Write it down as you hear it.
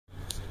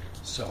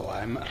So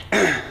I'm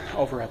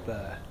over at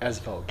the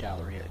Esvelt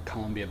Gallery at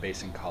Columbia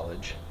Basin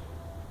College,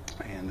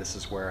 and this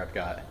is where I've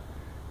got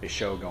a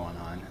show going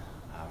on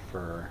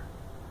for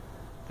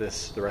the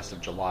rest of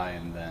July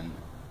and then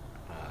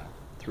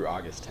through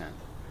August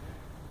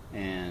 10th.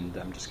 And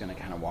I'm just going to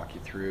kind of walk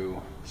you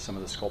through some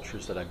of the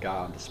sculptures that I've got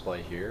on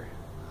display here.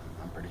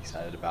 I'm pretty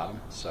excited about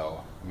them,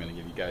 so I'm going to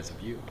give you guys a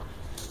view.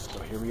 So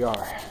here we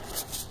are.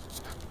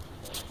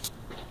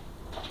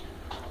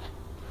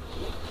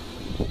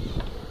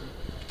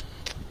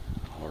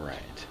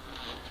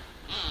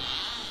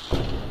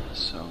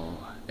 So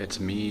it's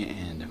me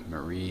and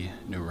Marie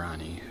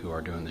Noorani who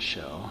are doing the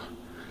show.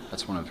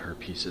 That's one of her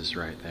pieces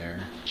right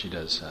there. She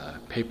does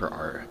paper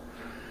art,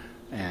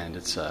 and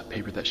it's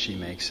paper that she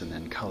makes and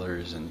then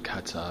colors and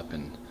cuts up,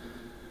 and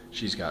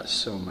she's got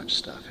so much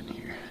stuff in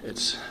here.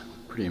 It's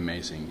pretty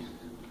amazing,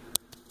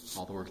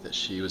 all the work that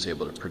she was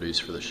able to produce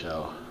for the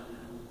show.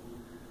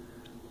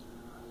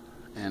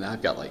 And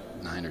I've got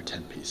like 9 or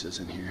 10 pieces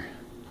in here,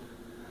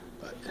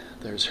 but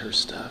there's her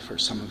stuff, or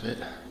some of it.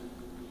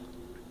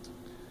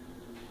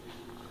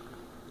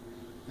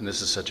 And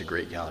this is such a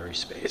great gallery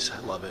space. I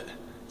love it.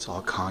 It's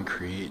all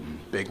concrete and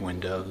big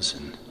windows.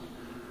 And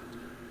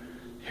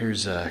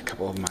here's a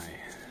couple of my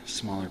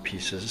smaller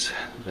pieces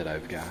that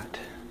I've got.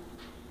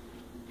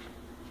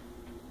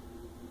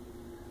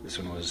 This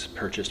one was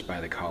purchased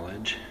by the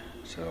college,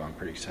 so I'm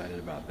pretty excited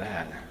about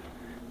that.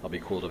 That'll be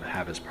cool to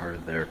have as part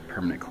of their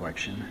permanent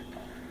collection.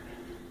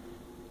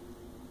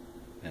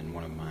 And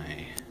one of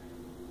my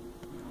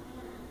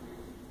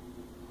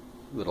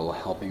little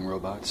helping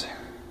robots,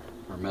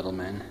 or metal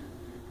men,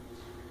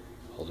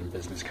 holding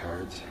business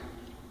cards.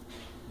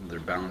 Another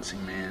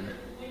balancing man.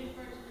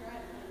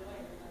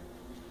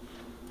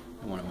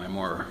 One of my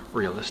more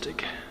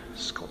realistic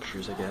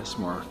sculptures, I guess,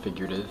 more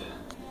figurative.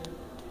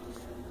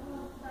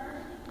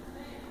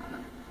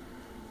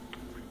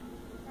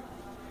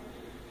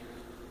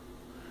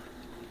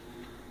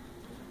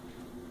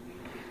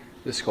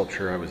 This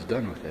sculpture, I was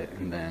done with it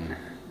and then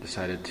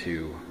decided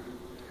to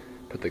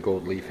put the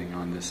gold leafing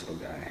on this little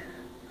guy.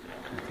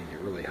 I think it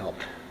really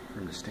helped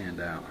for him to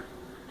stand out.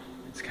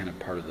 It's kind of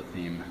part of the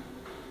theme,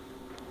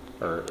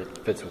 or it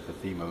fits with the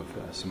theme of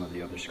some of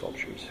the other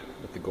sculptures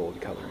with the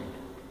gold coloring.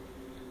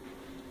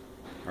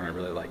 I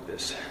really like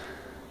this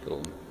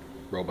little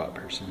robot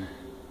person.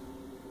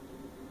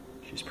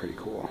 She's pretty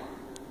cool.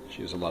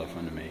 She was a lot of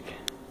fun to make.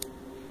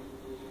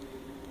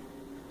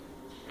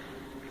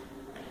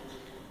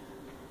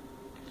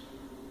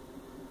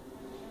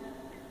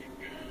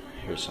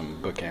 Here's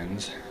some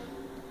bookends.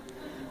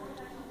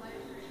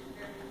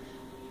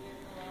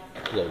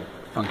 A little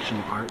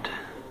function part.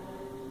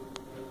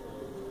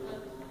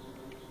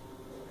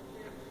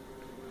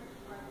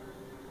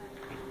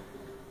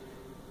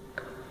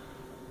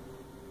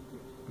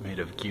 Made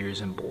of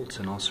gears and bolts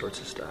and all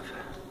sorts of stuff.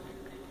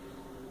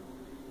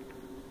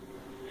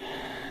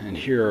 And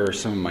here are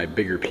some of my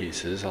bigger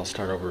pieces. I'll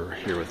start over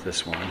here with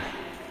this one.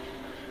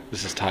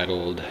 This is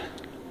titled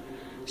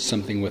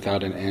Something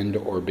Without an End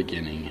or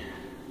Beginning.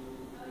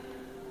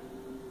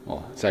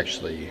 Well, it's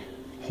actually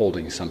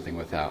holding something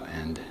without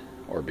end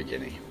or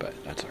beginning, but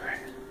that's alright.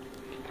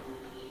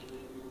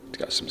 It's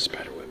got some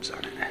spider webs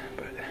on it,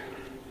 but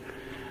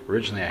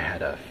originally I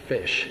had a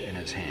fish in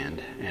his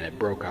hand and it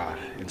broke off,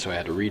 and so I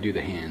had to redo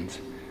the hands,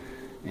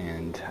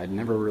 and I'd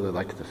never really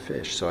liked the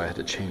fish, so I had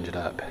to change it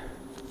up.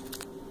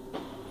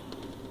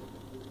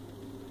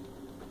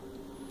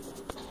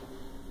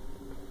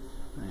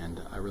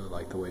 And I really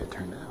like the way it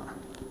turned out.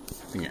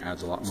 I think it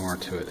adds a lot more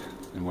to it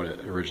than what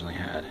it originally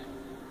had.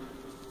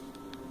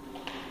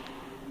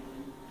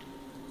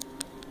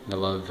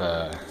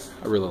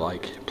 I really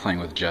like playing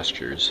with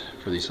gestures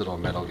for these little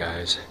metal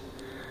guys,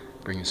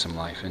 bringing some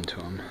life into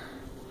them.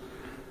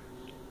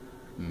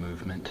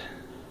 Movement.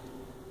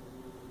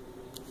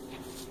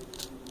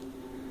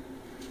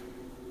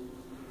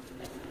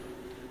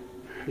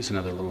 Here's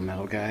another little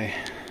metal guy.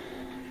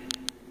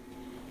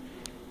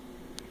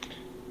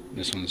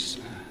 This one's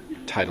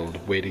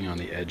titled Waiting on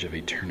the Edge of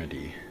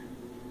Eternity.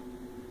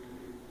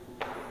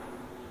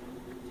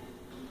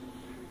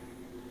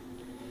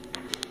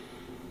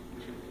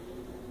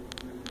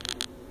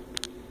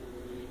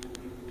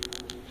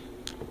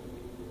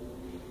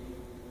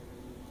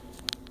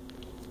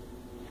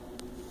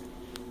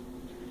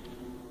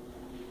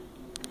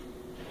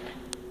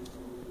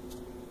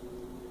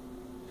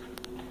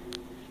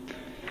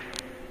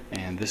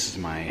 And this is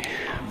my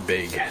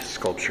big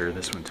sculpture.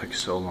 This one took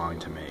so long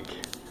to make,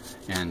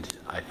 and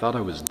I thought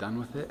I was done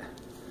with it,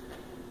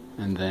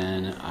 and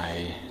then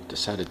I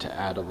decided to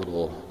add a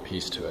little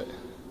piece to it.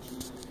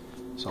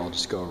 So I'll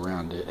just go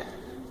around it.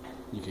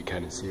 You can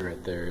kind of see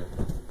right there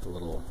the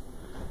little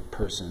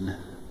person.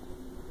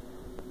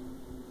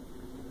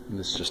 And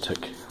this just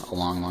took a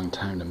long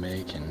time to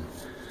make, and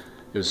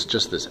it was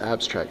just this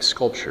abstract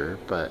sculpture,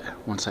 but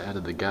once I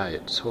added the guy,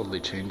 it totally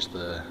changed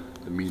the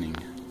meaning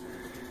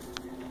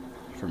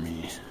for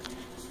me.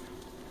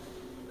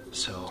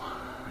 So,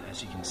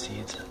 as you can see,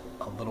 it's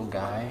a little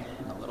guy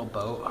in a little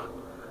boat,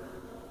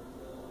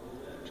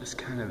 just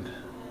kind of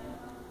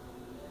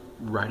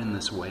riding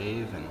this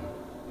wave, and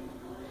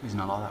he's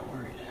not all that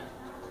worried.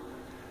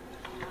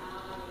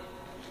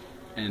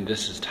 And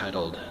this is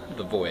titled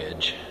The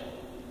Voyage.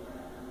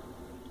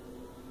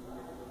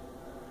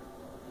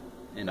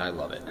 And I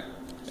love it.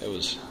 It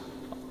was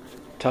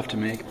tough to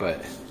make,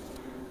 but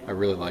I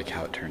really like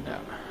how it turned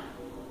out.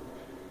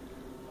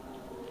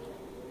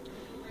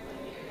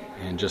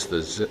 And just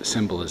the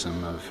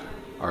symbolism of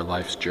our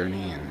life's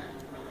journey, and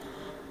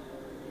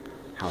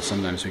how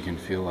sometimes we can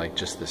feel like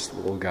just this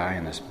little guy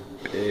in this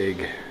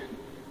big,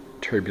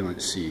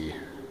 turbulent sea.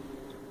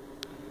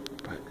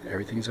 But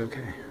everything's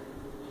okay.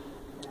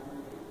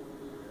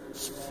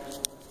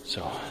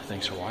 So,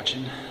 thanks for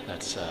watching.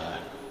 That's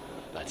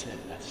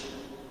it. That's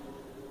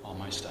all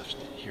my stuff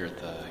here at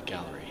the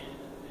gallery.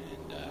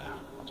 And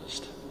I'll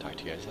just talk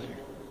to you guys later.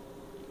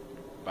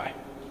 Bye.